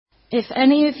If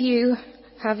any of you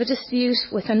have a dispute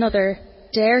with another,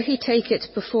 dare he take it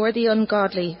before the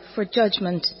ungodly for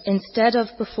judgment instead of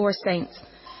before saints?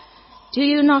 Do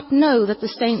you not know that the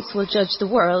saints will judge the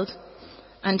world?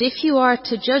 And if you are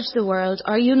to judge the world,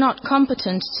 are you not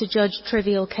competent to judge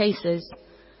trivial cases?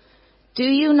 Do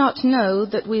you not know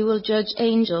that we will judge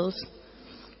angels?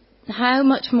 How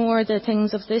much more the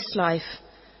things of this life?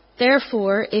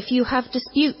 Therefore, if you have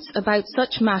disputes about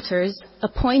such matters,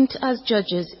 appoint as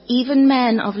judges even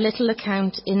men of little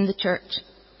account in the church.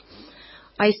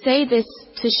 I say this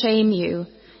to shame you.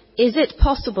 Is it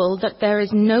possible that there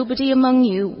is nobody among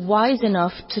you wise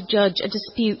enough to judge a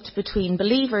dispute between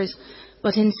believers,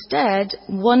 but instead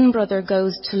one brother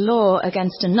goes to law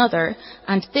against another,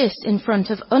 and this in front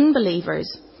of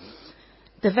unbelievers?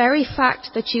 The very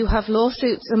fact that you have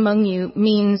lawsuits among you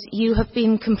means you have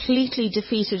been completely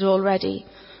defeated already.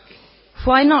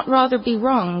 Why not rather be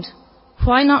wronged?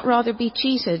 Why not rather be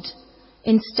cheated?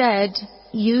 Instead,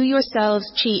 you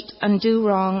yourselves cheat and do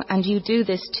wrong, and you do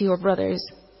this to your brothers.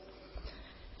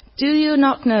 Do you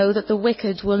not know that the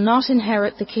wicked will not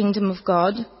inherit the kingdom of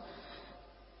God?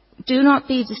 Do not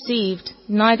be deceived.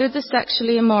 Neither the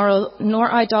sexually immoral,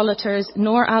 nor idolaters,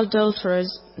 nor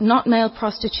adulterers, not male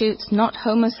prostitutes, not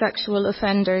homosexual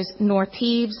offenders, nor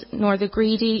thieves, nor the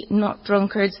greedy, not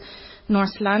drunkards, nor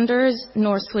slanderers,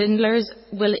 nor swindlers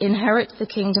will inherit the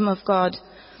kingdom of God.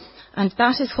 And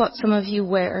that is what some of you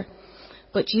were.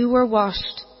 But you were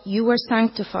washed, you were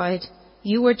sanctified,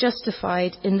 you were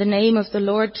justified in the name of the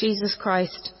Lord Jesus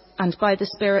Christ and by the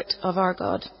Spirit of our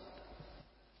God.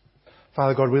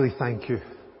 Father God, really thank you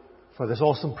for this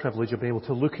awesome privilege of being able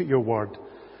to look at your word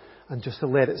and just to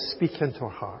let it speak into our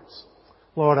hearts.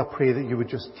 Lord, I pray that you would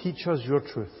just teach us your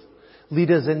truth. Lead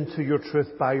us into your truth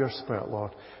by your Spirit,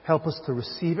 Lord. Help us to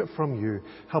receive it from you.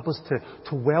 Help us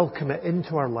to welcome it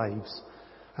into our lives.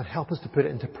 And help us to put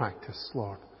it into practice,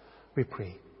 Lord. We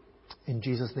pray. In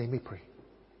Jesus' name we pray.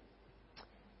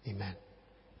 Amen.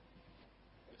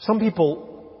 Some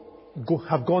people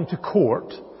have gone to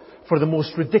court for the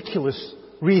most ridiculous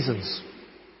reasons.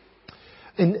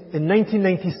 In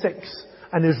 1996,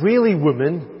 an Israeli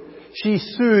woman, she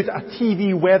sued a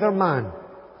TV weatherman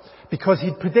because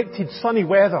he'd predicted sunny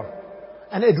weather.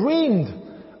 And it had rained.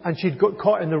 And she'd got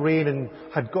caught in the rain and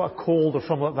had got a cold or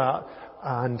something like that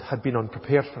and had been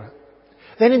unprepared for it.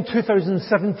 Then in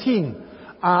 2017,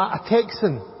 a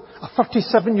Texan, a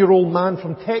 37-year-old man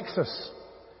from Texas,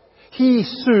 he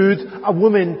sued a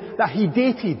woman that he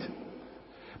dated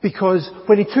because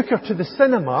when he took her to the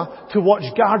cinema to watch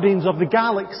Guardians of the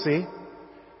Galaxy,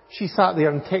 she sat there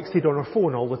and texted on her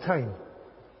phone all the time.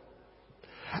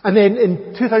 And then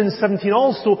in 2017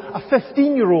 also, a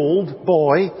 15-year-old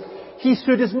boy, he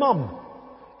sued his mum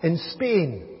in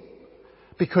Spain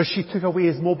because she took away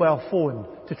his mobile phone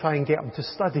to try and get him to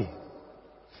study.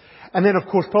 And then, of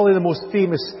course, probably the most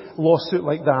famous lawsuit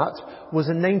like that was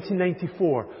in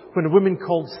 1994 when a woman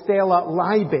called Stella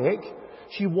Liebeck,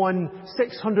 she won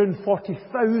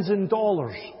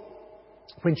 $640,000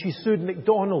 when she sued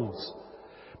McDonald's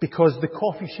because the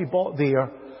coffee she bought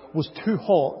there was too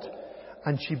hot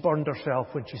and she burned herself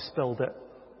when she spilled it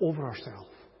over herself.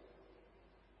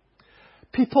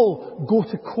 People go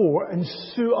to court and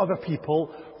sue other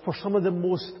people for some of the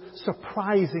most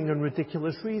surprising and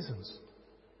ridiculous reasons.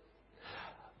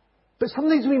 But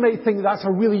sometimes we might think that's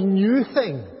a really new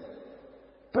thing.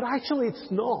 But actually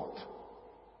it's not.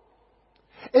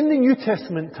 In the New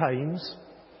Testament times,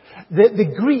 the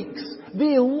Greeks,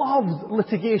 they loved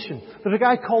litigation. There's a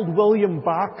guy called William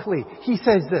Barclay. He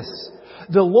says this: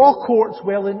 the law courts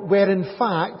were in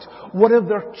fact one of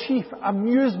their chief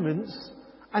amusements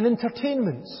and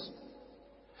entertainments.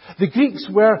 The Greeks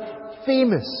were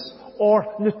famous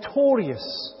or notorious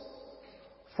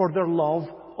for their love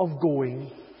of going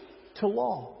to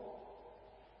law.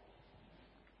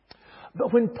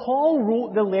 But when Paul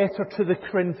wrote the letter to the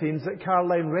Corinthians that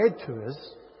Caroline read to us,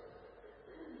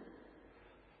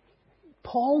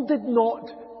 Paul did not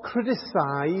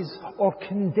criticize or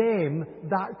condemn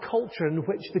that culture in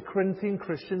which the Corinthian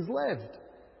Christians lived.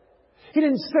 He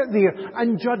didn't sit there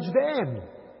and judge them.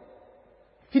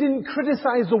 He didn't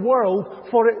criticize the world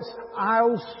for its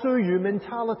 "I'll sue you"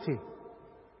 mentality.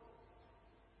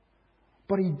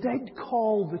 But he did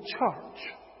call the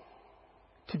church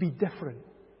to be different.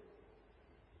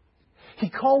 He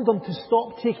called them to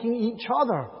stop taking each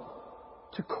other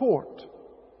to court.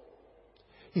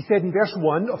 He said in verse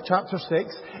 1 of chapter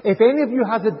 6, if any of you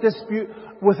has a dispute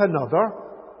with another,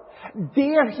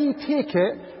 dare he take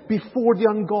it before the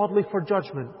ungodly for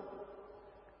judgment,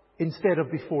 instead of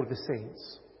before the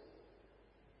saints.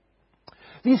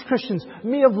 These Christians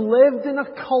may have lived in a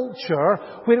culture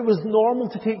where it was normal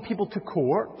to take people to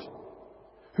court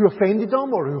who offended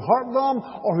them or who hurt them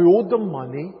or who owed them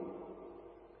money.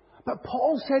 But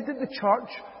Paul said that the church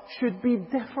should be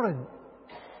different.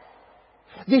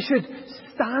 They should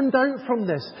stand out from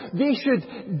this. They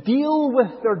should deal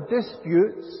with their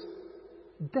disputes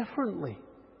differently.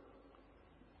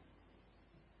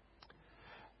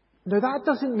 Now that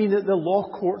doesn't mean that the law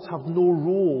courts have no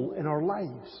role in our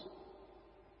lives.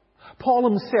 Paul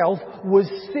himself was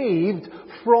saved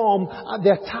from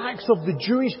the attacks of the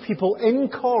Jewish people in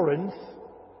Corinth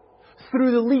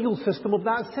through the legal system of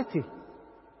that city.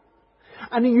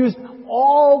 And he used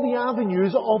all the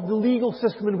avenues of the legal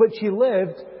system in which he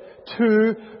lived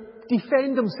to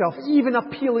defend himself, even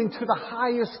appealing to the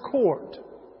highest court,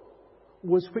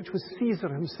 which was Caesar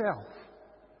himself.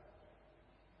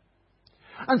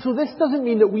 And so this doesn't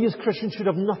mean that we as Christians should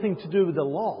have nothing to do with the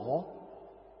law.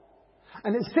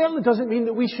 And it certainly doesn't mean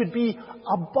that we should be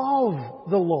above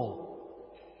the law.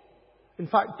 In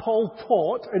fact, Paul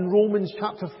taught in Romans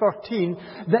chapter 13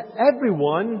 that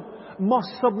everyone must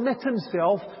submit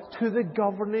himself to the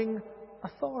governing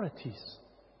authorities.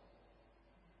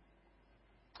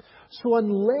 So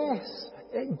unless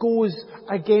it goes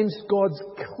against God's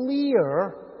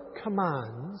clear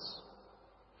commands,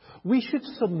 we should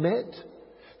submit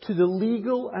to the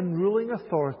legal and ruling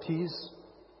authorities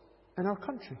in our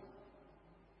country.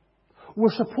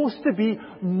 We're supposed to be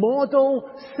model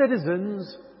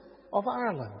citizens of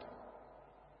Ireland.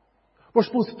 We're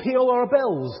supposed to pay all our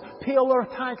bills, pay all our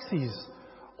taxes,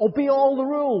 obey all the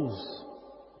rules,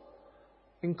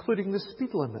 including the speed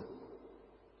limit,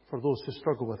 for those who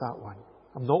struggle with that one.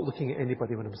 I'm not looking at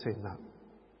anybody when I'm saying that.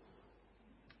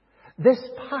 This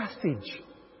passage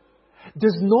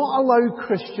does not allow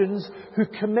Christians who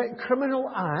commit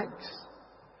criminal acts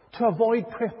to avoid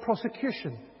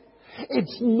prosecution.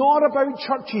 It's not about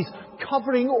churches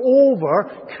covering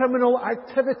over criminal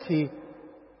activity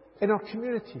in our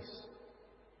communities.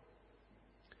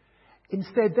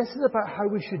 Instead, this is about how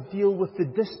we should deal with the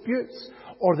disputes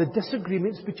or the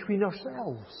disagreements between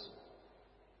ourselves.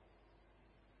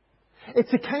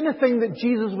 It's the kind of thing that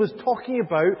Jesus was talking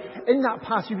about in that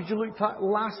passage which you looked at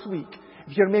last week.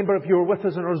 If you remember, if you were with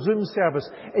us in our Zoom service,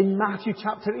 in Matthew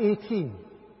chapter 18.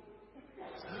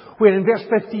 Where in verse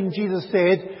 15 Jesus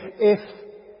said, if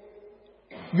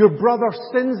your brother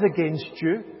sins against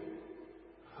you,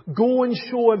 go and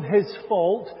show him his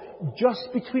fault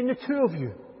just between the two of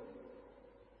you.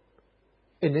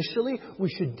 Initially, we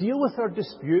should deal with our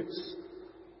disputes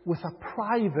with a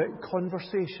private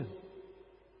conversation.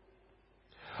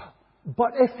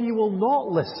 But if he will not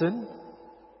listen,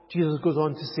 Jesus goes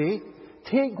on to say,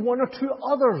 take one or two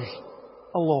others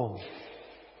along.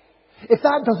 If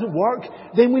that doesn't work,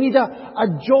 then we need a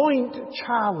joint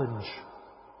challenge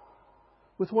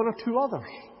with one or two others.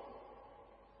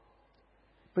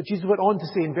 But Jesus went on to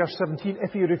say in verse 17,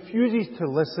 if he refuses to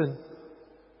listen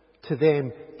to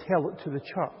them, tell it to the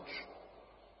church.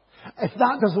 If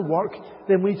that doesn't work,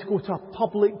 then we need to go to a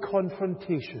public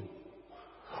confrontation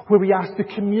where we ask the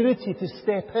community to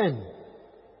step in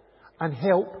and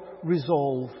help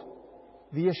resolve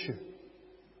the issue.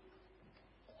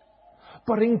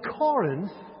 But in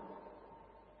Corinth,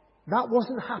 that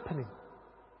wasn't happening.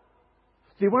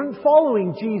 They weren't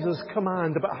following Jesus'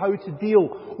 command about how to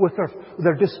deal with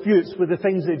their disputes, with the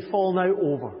things they'd fallen out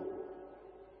over.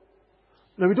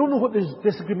 Now, we don't know what those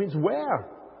disagreements were.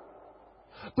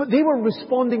 But they were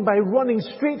responding by running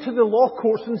straight to the law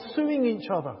courts and suing each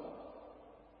other.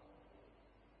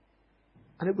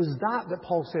 And it was that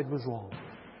Paul said was wrong.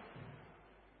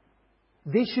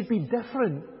 They should be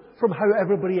different from how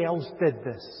everybody else did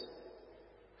this.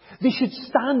 They should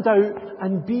stand out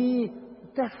and be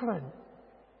different.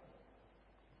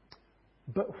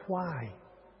 But why?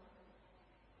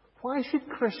 Why should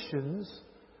Christians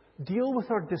deal with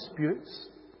our disputes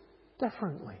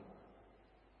differently?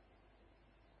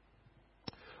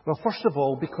 Well, first of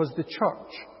all, because the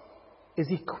church is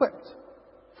equipped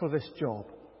for this job.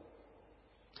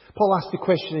 Paul asked the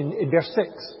question in verse 6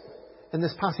 in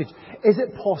this passage, is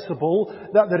it possible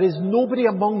that there is nobody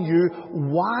among you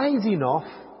wise enough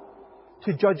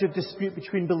to judge a dispute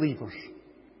between believers?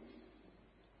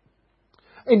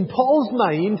 In Paul's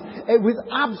mind, it was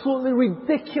absolutely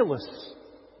ridiculous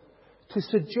to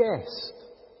suggest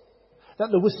that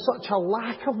there was such a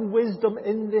lack of wisdom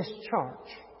in this church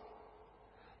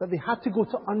that they had to go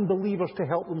to unbelievers to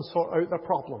help them sort out their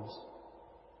problems.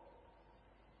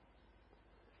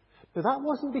 But that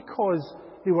wasn't because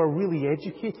they were really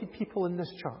educated people in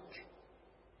this church.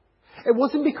 It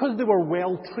wasn't because they were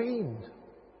well trained.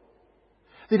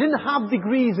 They didn't have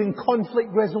degrees in conflict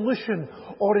resolution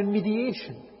or in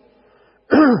mediation.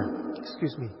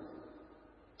 Excuse me.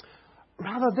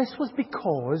 Rather, this was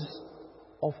because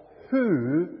of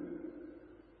who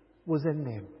was in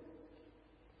them.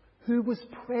 Who was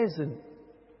present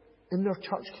in their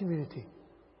church community.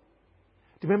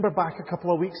 Do you remember back a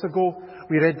couple of weeks ago,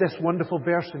 we read this wonderful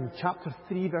verse in chapter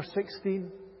 3, verse 16?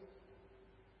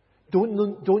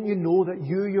 Don't you know that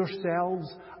you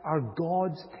yourselves are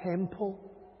God's temple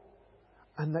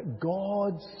and that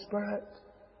God's Spirit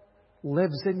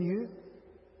lives in you?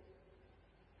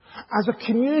 As a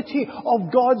community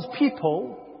of God's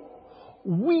people,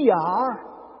 we are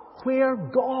where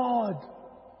God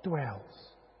dwells.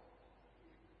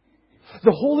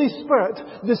 The Holy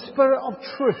Spirit, the Spirit of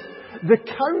truth, the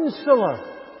Counselor,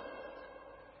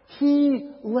 He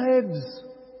lives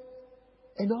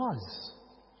in us.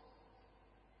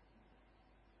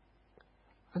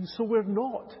 And so we're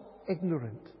not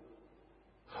ignorant.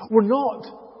 We're not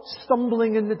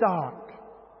stumbling in the dark.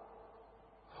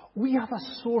 We have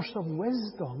a source of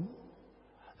wisdom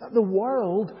that the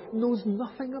world knows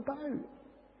nothing about.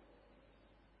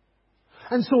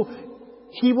 And so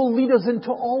He will lead us into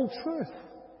all truth.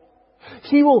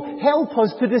 He will help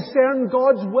us to discern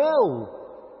God's will.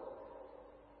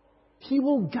 He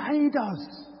will guide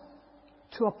us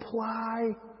to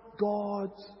apply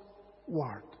God's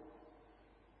Word.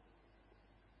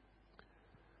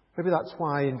 Maybe that's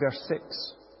why in verse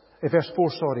 4,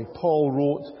 Paul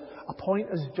wrote, "Appoint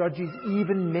as judges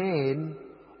even men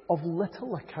of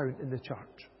little account in the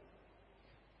church."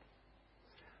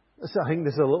 I think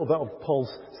this is a little bit of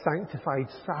Paul's sanctified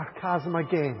sarcasm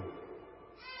again.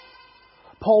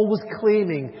 Paul was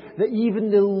claiming that even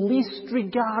the least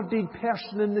regarded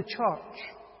person in the church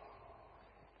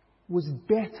was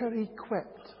better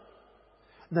equipped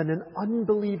than an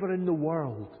unbeliever in the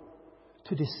world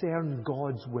to discern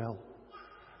God's will.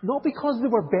 Not because they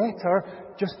were better,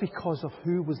 just because of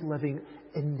who was living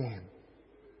in them.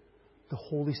 The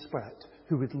Holy Spirit,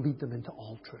 who would lead them into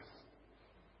all truth.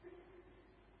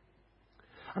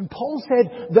 And Paul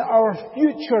said that our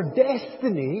future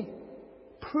destiny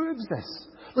proves this.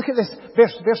 Look at this,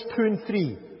 verse 2 and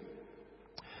 3.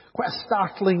 Quite a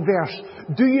startling verse.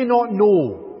 Do you not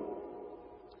know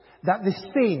that the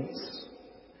saints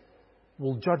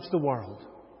will judge the world?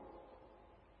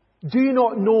 Do you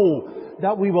not know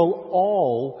that we will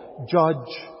all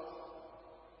judge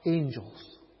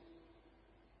angels?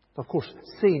 Of course,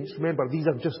 saints, remember, these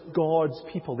are just God's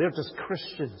people. They're just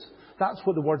Christians. That's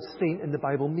what the word saint in the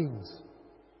Bible means.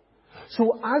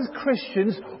 So as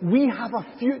Christians, we have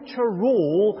a future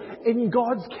role in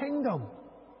God's kingdom.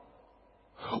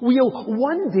 We'll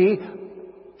one day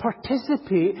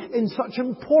participate in such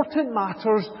important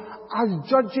matters as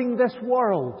judging this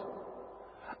world,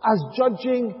 as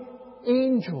judging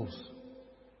angels.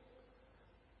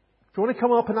 If you want to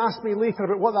come up and ask me later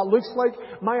about what that looks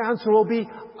like, my answer will be,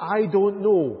 I don't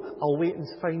know. I'll wait and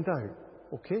find out.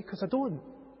 Okay? Because I don't.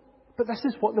 But this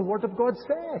is what the Word of God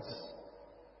says.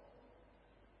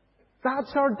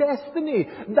 That's our destiny.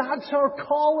 That's our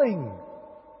calling.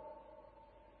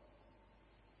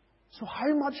 So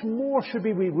how much more should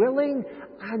we be willing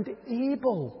and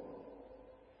able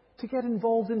to get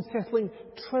involved in settling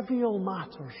trivial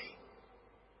matters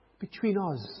between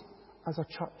us as a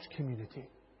church community?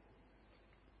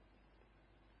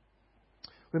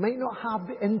 We might not have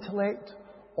the intellect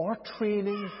or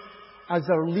training as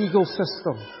our legal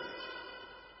system,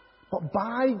 but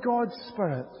by God's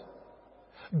Spirit,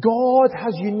 God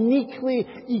has uniquely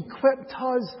equipped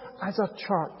us as a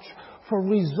church for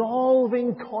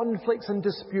resolving conflicts and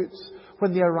disputes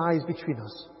when they arise between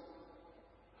us.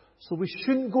 So we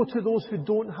shouldn't go to those who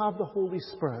don't have the Holy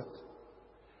Spirit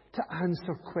to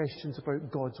answer questions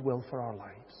about God's will for our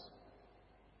lives.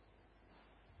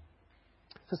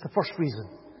 That's the first reason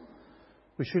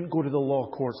we shouldn't go to the law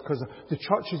courts, because the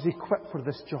church is equipped for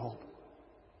this job.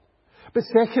 But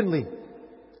secondly,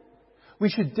 we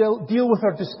should deal with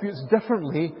our disputes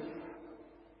differently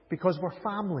because we're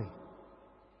family.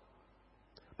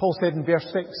 Paul said in verse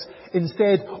 6,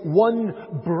 instead, one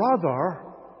brother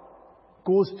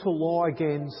goes to law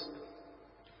against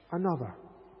another.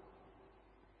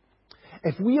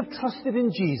 If we have trusted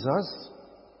in Jesus,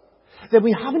 then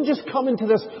we haven't just come into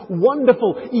this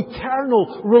wonderful,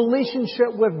 eternal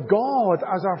relationship with God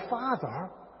as our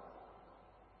Father.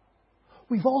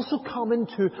 We've also come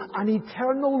into an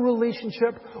eternal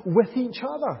relationship with each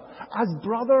other as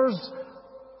brothers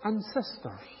and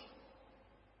sisters.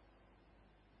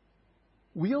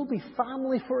 We'll be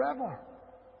family forever.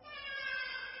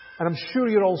 And I'm sure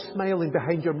you're all smiling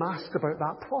behind your mask about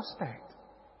that prospect.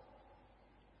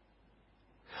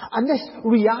 And this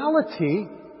reality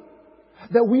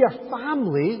that we are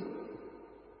family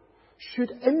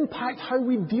should impact how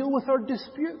we deal with our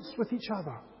disputes with each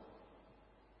other.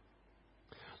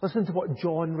 Listen to what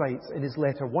John writes in his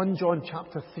letter, 1 John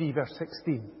chapter 3, verse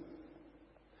 16.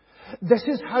 This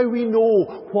is how we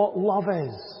know what love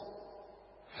is.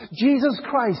 Jesus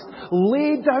Christ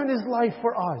laid down His life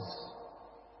for us.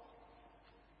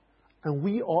 And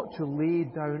we ought to lay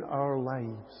down our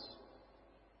lives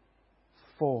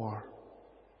for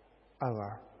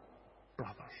our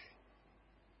brothers.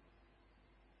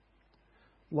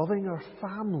 Loving our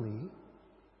family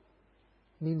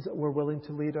means that we're willing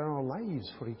to lay down our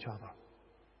lives for each other.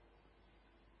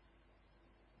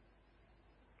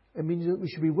 It means that we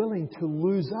should be willing to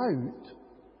lose out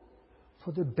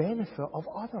for the benefit of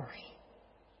others.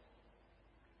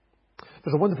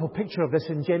 There's a wonderful picture of this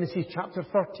in Genesis chapter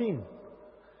 13.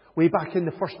 Way back in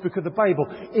the first book of the Bible,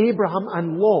 Abraham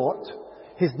and Lot,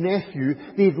 his nephew,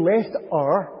 they'd left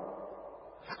Ur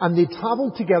and they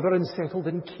travelled together and settled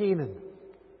in Canaan.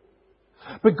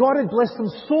 But God had blessed them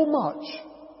so much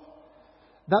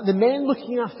that the men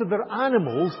looking after their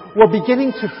animals were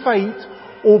beginning to fight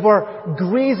over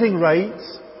grazing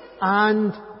rights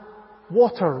and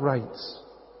water rights.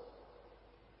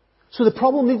 So the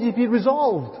problem needed to be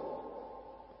resolved.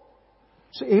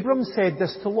 So Abram said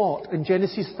this to Lot in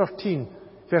Genesis 13,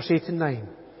 verse 8 and 9.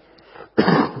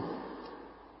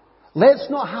 Let's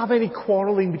not have any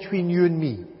quarrelling between you and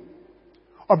me,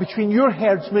 or between your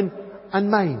herdsmen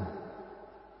and mine,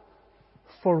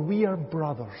 for we are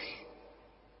brothers.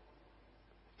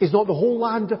 Is not the whole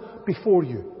land before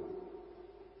you?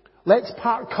 Let's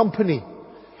part company.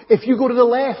 If you go to the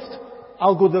left,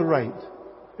 I'll go to the right.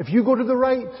 If you go to the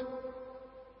right,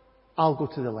 I'll go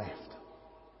to the left.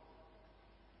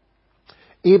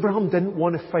 Abraham didn't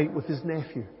want to fight with his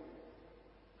nephew.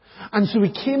 And so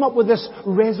he came up with this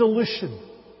resolution.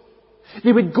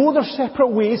 They would go their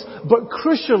separate ways, but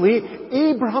crucially,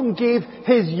 Abraham gave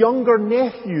his younger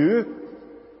nephew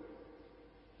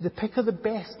the pick of the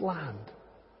best land.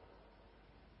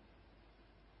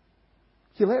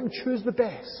 He let him choose the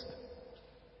best.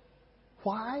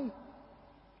 Why?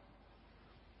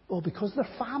 Well, because they're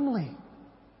family.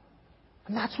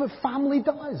 And that's what family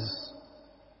does.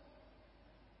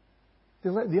 They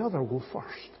let the other go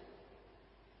first.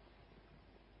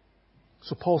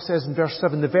 So Paul says in verse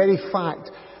 7, the very fact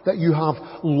that you have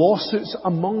lawsuits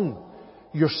among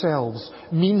yourselves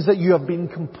means that you have been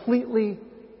completely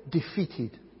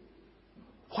defeated.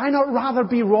 Why not rather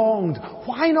be wronged?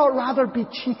 Why not rather be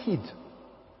cheated?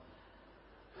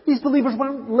 These believers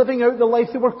weren't living out the life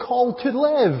they were called to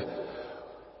live.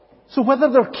 So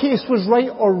whether their case was right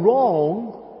or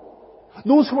wrong,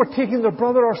 those who were taking their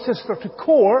brother or sister to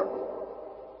court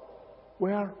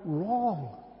were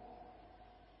wrong.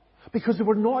 Because they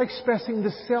were not expressing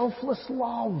the selfless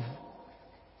love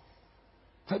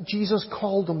that Jesus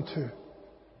called them to.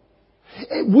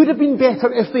 It would have been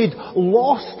better if they'd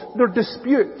lost their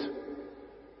dispute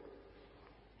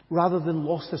rather than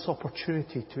lost this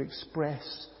opportunity to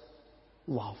express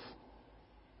love.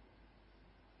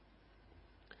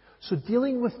 So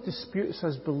dealing with disputes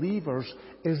as believers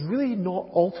is really not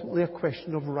ultimately a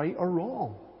question of right or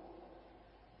wrong.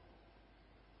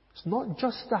 It's not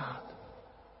just that.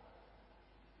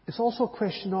 It's also a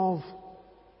question of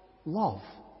love.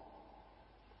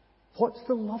 What's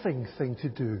the loving thing to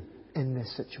do in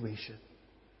this situation?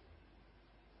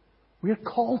 We are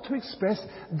called to express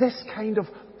this kind of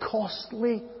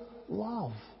costly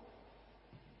love.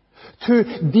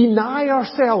 To deny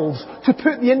ourselves, to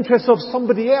put the interests of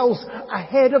somebody else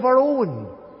ahead of our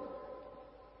own.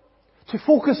 To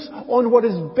focus on what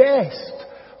is best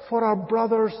for our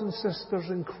brothers and sisters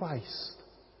in Christ.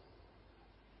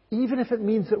 Even if it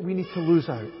means that we need to lose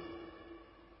out.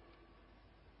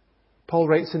 Paul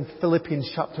writes in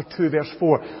Philippians chapter 2 verse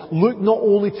 4, look not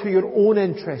only to your own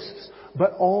interests,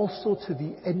 but also to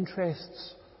the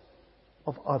interests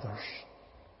of others.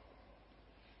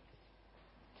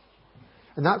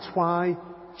 And that's why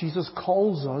Jesus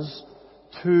calls us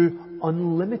to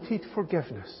unlimited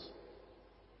forgiveness.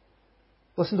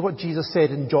 Listen to what Jesus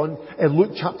said in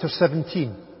Luke chapter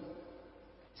 17,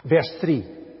 verse 3.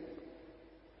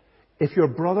 If your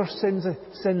brother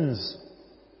sins,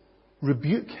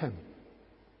 rebuke him.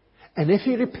 And if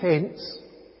he repents,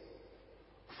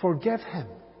 forgive him.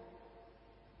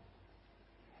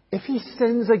 If he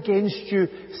sins against you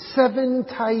 7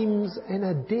 times in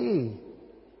a day,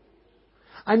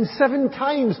 and 7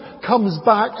 times comes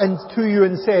back to you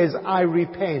and says, I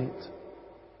repent,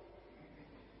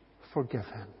 forgive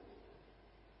him.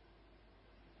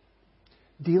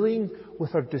 Dealing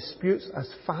with our disputes as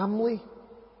family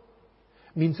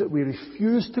means that we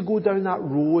refuse to go down that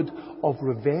road of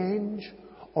revenge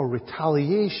or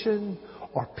retaliation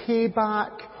or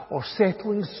payback or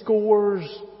settling scores.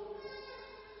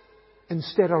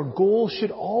 Instead, our goal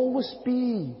should always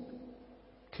be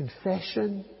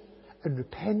confession and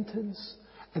repentance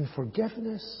and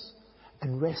forgiveness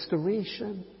and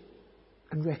restoration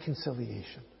and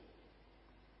reconciliation.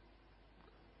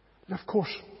 And of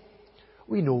course,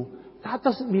 we know that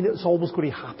doesn't mean it's always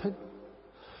going to happen.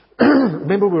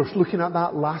 Remember we were looking at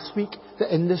that last week,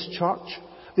 that in this church,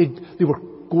 they were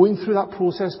going through that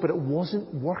process, but it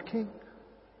wasn't working.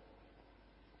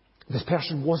 This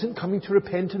person wasn't coming to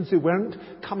repentance. They weren't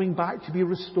coming back to be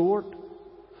restored.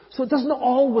 So it doesn't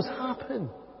always happen.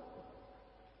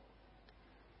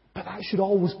 But that should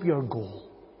always be our goal.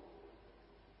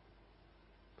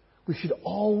 We should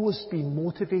always be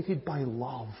motivated by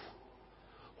love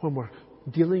when we're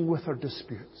dealing with our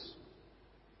disputes.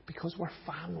 Because we're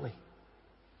family.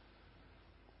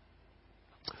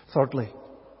 Thirdly,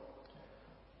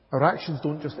 our actions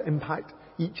don't just impact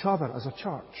each other as a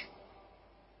church.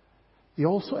 They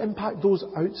also impact those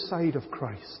outside of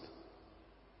Christ.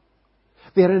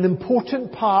 They're an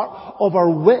important part of our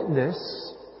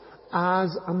witness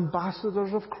as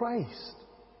ambassadors of Christ.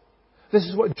 This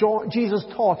is what Jesus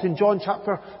taught in John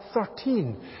chapter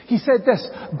 13. He said this,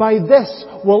 "By this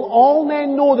will all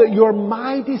men know that you're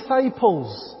my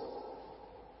disciples,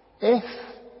 if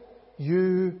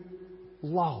you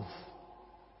love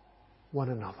one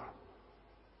another."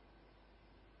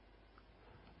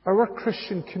 Our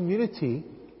Christian community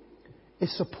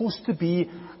is supposed to be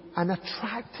an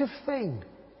attractive thing.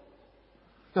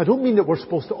 Now, I don't mean that we're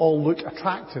supposed to all look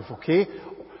attractive, okay?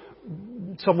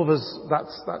 Some of us,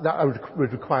 that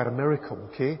would require a miracle,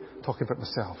 okay? Talking about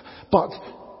myself. But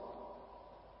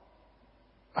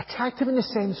attractive in the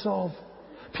sense of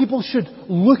people should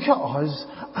look at us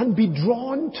and be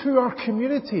drawn to our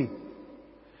community.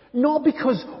 Not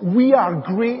because we are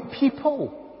great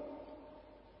people,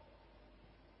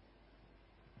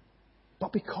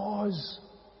 but because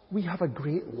we have a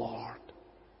great Lord.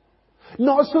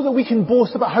 Not so that we can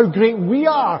boast about how great we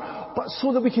are, but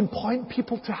so that we can point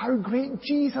people to how great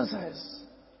Jesus is.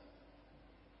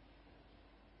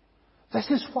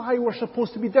 This is why we're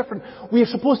supposed to be different. We are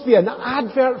supposed to be an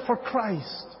advert for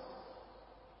Christ.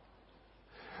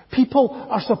 People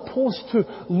are supposed to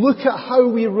look at how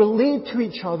we relate to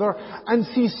each other and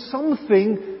see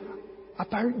something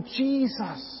about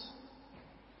Jesus.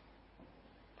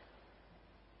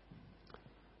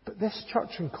 But this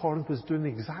church in Corinth was doing the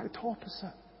exact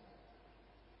opposite.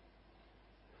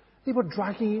 They were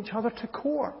dragging each other to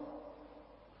court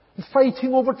and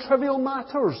fighting over trivial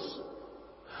matters.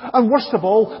 And worst of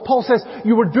all, Paul says,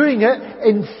 you were doing it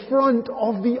in front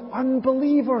of the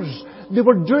unbelievers. They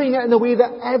were doing it in a way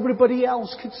that everybody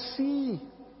else could see.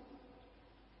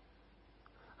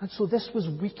 And so this was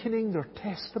weakening their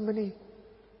testimony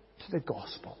to the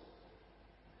gospel.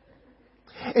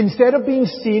 Instead of being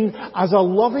seen as a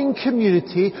loving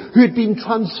community who had been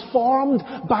transformed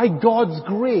by God's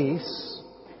grace,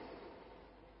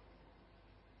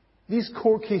 these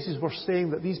court cases were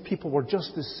saying that these people were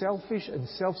just as selfish and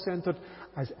self-centered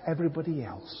as everybody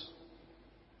else.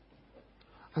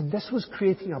 And this was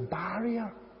creating a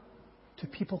barrier to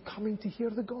people coming to hear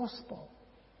the gospel.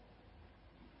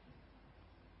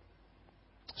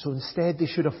 So instead they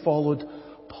should have followed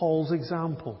Paul's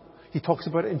example. He talks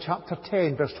about it in chapter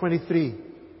 10, verse 23.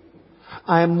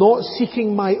 I am not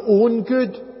seeking my own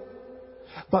good,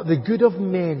 but the good of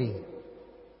many,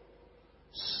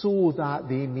 so that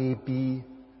they may be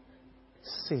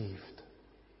saved.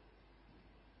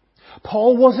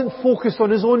 Paul wasn't focused on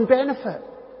his own benefit.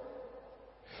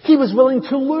 He was willing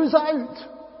to lose out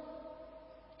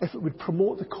if it would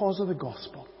promote the cause of the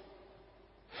gospel.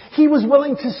 He was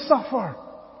willing to suffer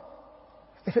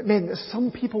if it meant that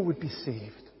some people would be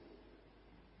saved.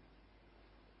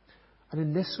 And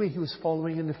in this way he was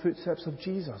following in the footsteps of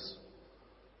Jesus,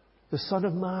 the Son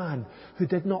of Man, who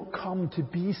did not come to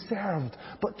be served,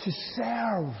 but to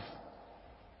serve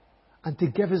and to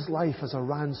give his life as a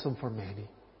ransom for many.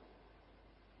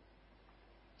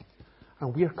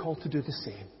 And we are called to do the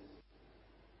same.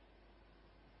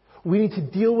 We need to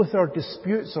deal with our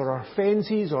disputes or our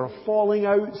offences or our falling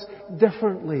outs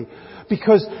differently,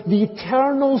 because the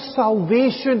eternal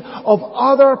salvation of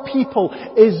other people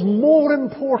is more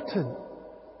important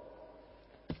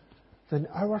than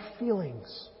our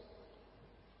feelings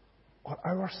or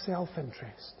our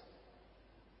self-interest.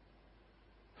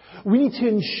 We need to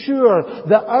ensure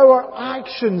that our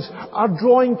actions are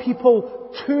drawing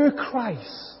people to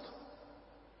Christ,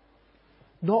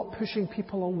 not pushing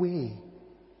people away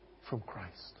from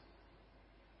Christ.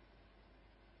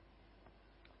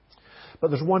 But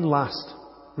there's one last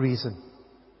reason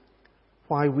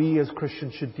why we as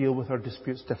Christians should deal with our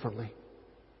disputes differently.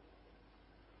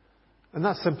 And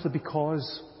that's simply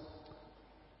because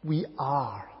we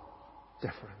are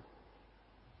different.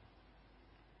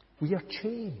 We are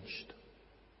changed.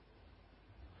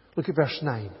 Look at verse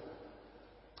 9.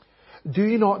 Do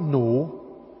you not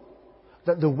know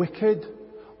that the wicked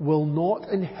will not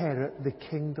inherit the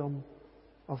kingdom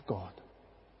of God?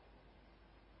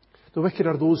 The wicked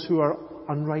are those who are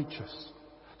unrighteous,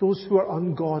 those who are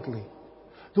ungodly,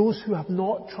 those who have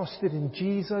not trusted in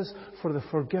Jesus for the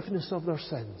forgiveness of their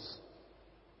sins.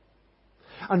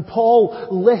 And Paul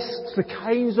lists the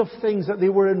kinds of things that they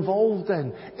were involved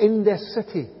in this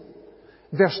city.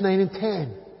 Verse 9 and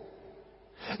 10.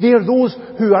 They are those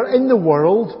who are in the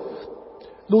world,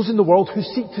 those in the world who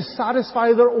seek to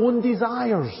satisfy their own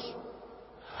desires,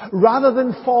 rather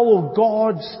than follow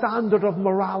God's standard of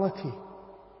morality.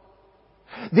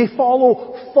 They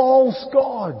follow false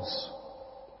gods.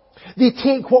 They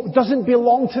take what doesn't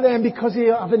belong to them because they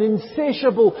have an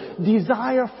insatiable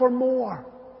desire for more.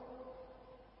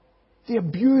 They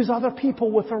abuse other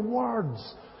people with their words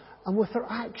and with their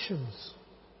actions.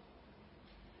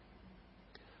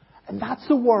 And that's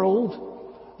the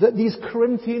world that these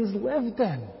Corinthians lived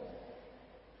in.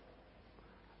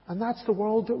 And that's the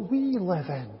world that we live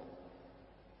in.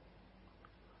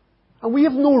 And we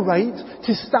have no right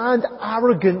to stand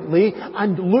arrogantly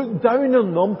and look down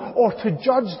on them or to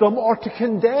judge them or to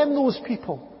condemn those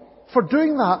people for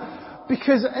doing that,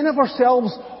 because in of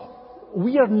ourselves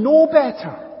we are no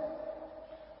better.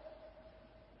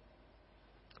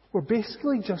 We're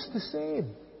basically just the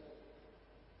same.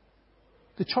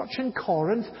 The church in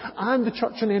Corinth and the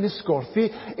church in Enniscorthy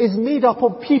is made up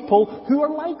of people who are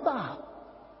like that.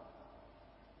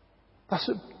 That's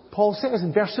what Paul says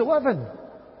in verse 11.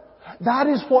 That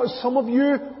is what some of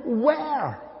you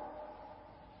were.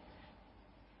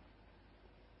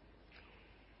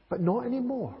 But not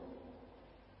anymore.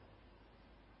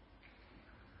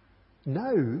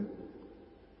 Now,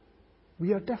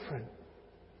 we are different.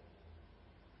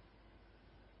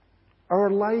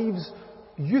 Our lives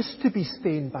used to be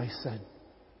stained by sin.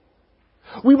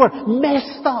 We were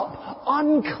messed up,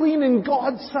 unclean in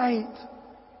God's sight.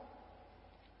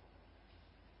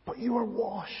 But you are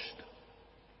washed.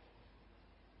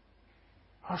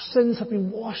 Our sins have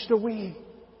been washed away.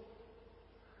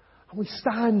 And we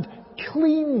stand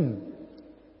clean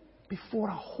before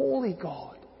a holy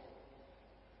God.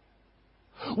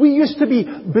 We used to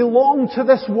belong to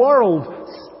this world,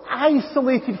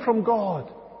 isolated from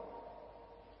God.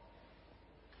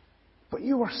 But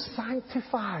you are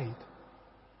sanctified.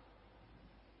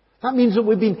 That means that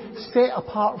we've been set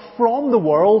apart from the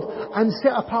world and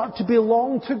set apart to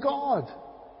belong to God.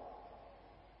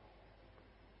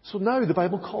 So now the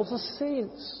Bible calls us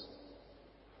saints.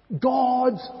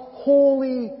 God's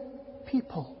holy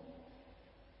people.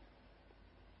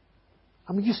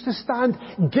 And we used to stand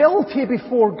guilty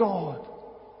before God,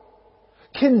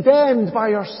 condemned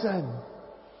by our sin.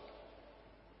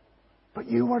 But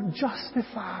you are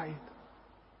justified.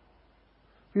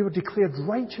 We were declared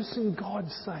righteous in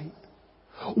God's sight.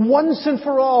 Once and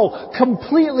for all,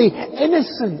 completely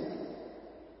innocent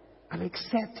and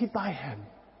accepted by Him.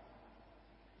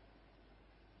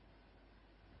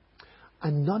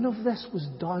 And none of this was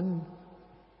done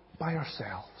by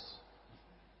ourselves.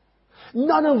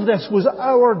 None of this was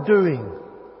our doing.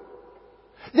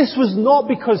 This was not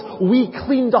because we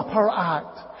cleaned up our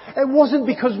act. It wasn't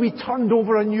because we turned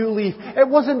over a new leaf. It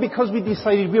wasn't because we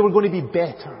decided we were going to be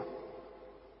better.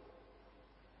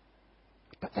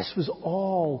 But this was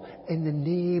all in the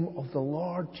name of the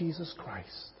Lord Jesus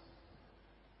Christ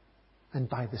and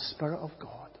by the Spirit of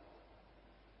God.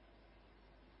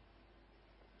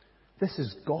 This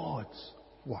is God's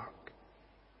work.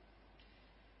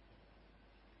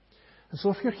 And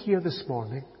so if you're here this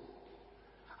morning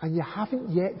and you haven't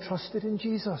yet trusted in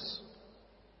Jesus,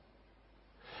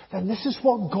 then this is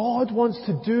what God wants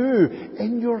to do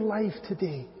in your life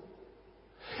today.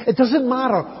 It doesn't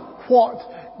matter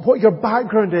what your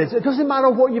background is. It doesn't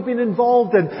matter what you've been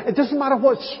involved in. It doesn't matter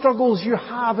what struggles you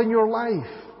have in your life.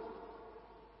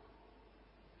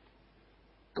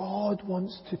 God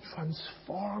wants to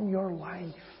transform your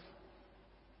life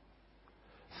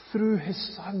through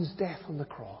His Son's death on the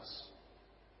cross.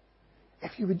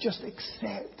 If you would just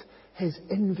accept His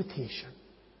invitation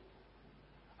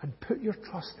and put your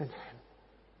trust in Him.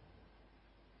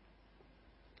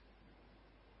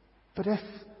 But if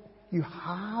you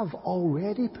have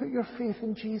already put your faith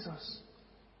in Jesus,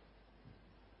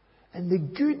 and the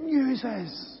good news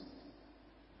is,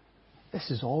 this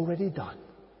is already done.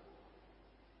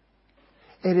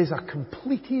 It is a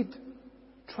completed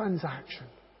transaction.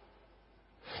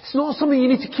 It's not something you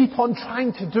need to keep on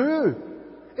trying to do.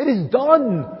 It is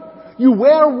done. You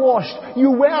were washed.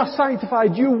 You were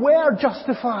sanctified. You were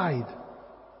justified.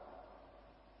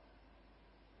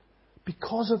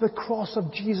 Because of the cross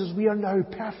of Jesus, we are now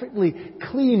perfectly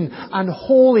clean and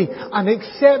holy and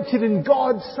accepted in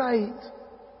God's sight.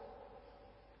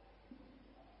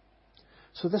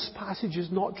 So this passage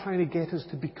is not trying to get us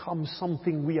to become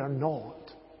something we are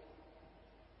not.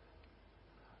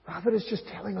 Rather, it's just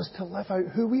telling us to live out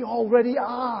who we already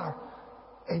are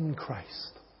in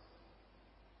Christ.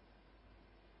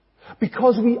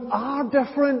 Because we are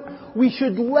different, we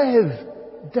should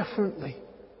live differently.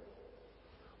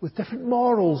 With different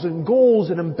morals and goals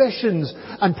and ambitions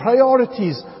and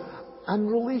priorities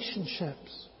and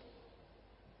relationships.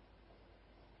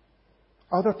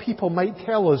 Other people might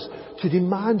tell us to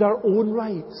demand our own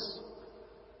rights.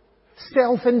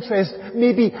 Self-interest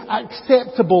may be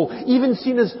acceptable, even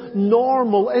seen as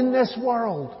normal in this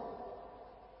world.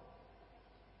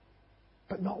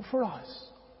 But not for us.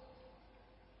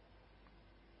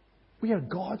 We are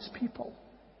God's people.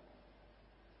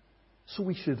 So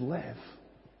we should live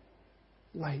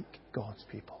like God's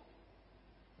people.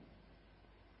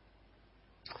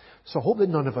 So I hope that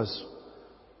none of us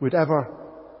would ever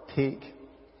take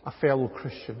a fellow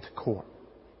Christian to court.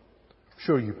 I'm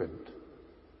sure you wouldn't.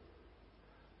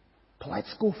 But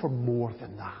let's go for more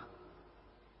than that.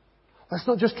 Let's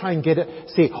not just try and get it,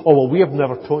 say, oh well, we have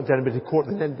never taken anybody to court,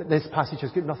 and then this passage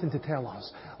has got nothing to tell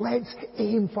us. Let's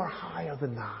aim for higher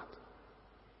than that.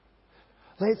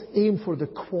 Let's aim for the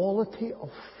quality of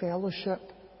fellowship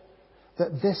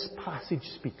that this passage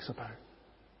speaks about.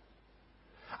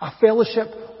 A fellowship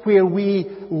where we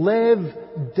live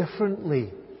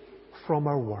differently from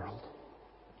our world.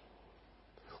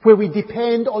 Where we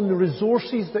depend on the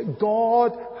resources that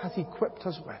God has equipped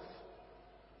us with.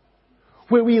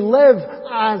 Where we live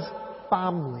as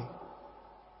family.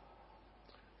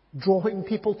 Drawing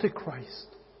people to Christ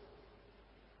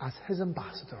as His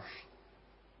ambassadors.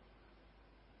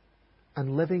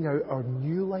 And living out our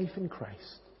new life in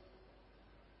Christ.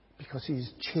 Because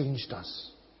He's changed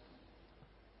us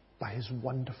by His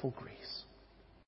wonderful grace.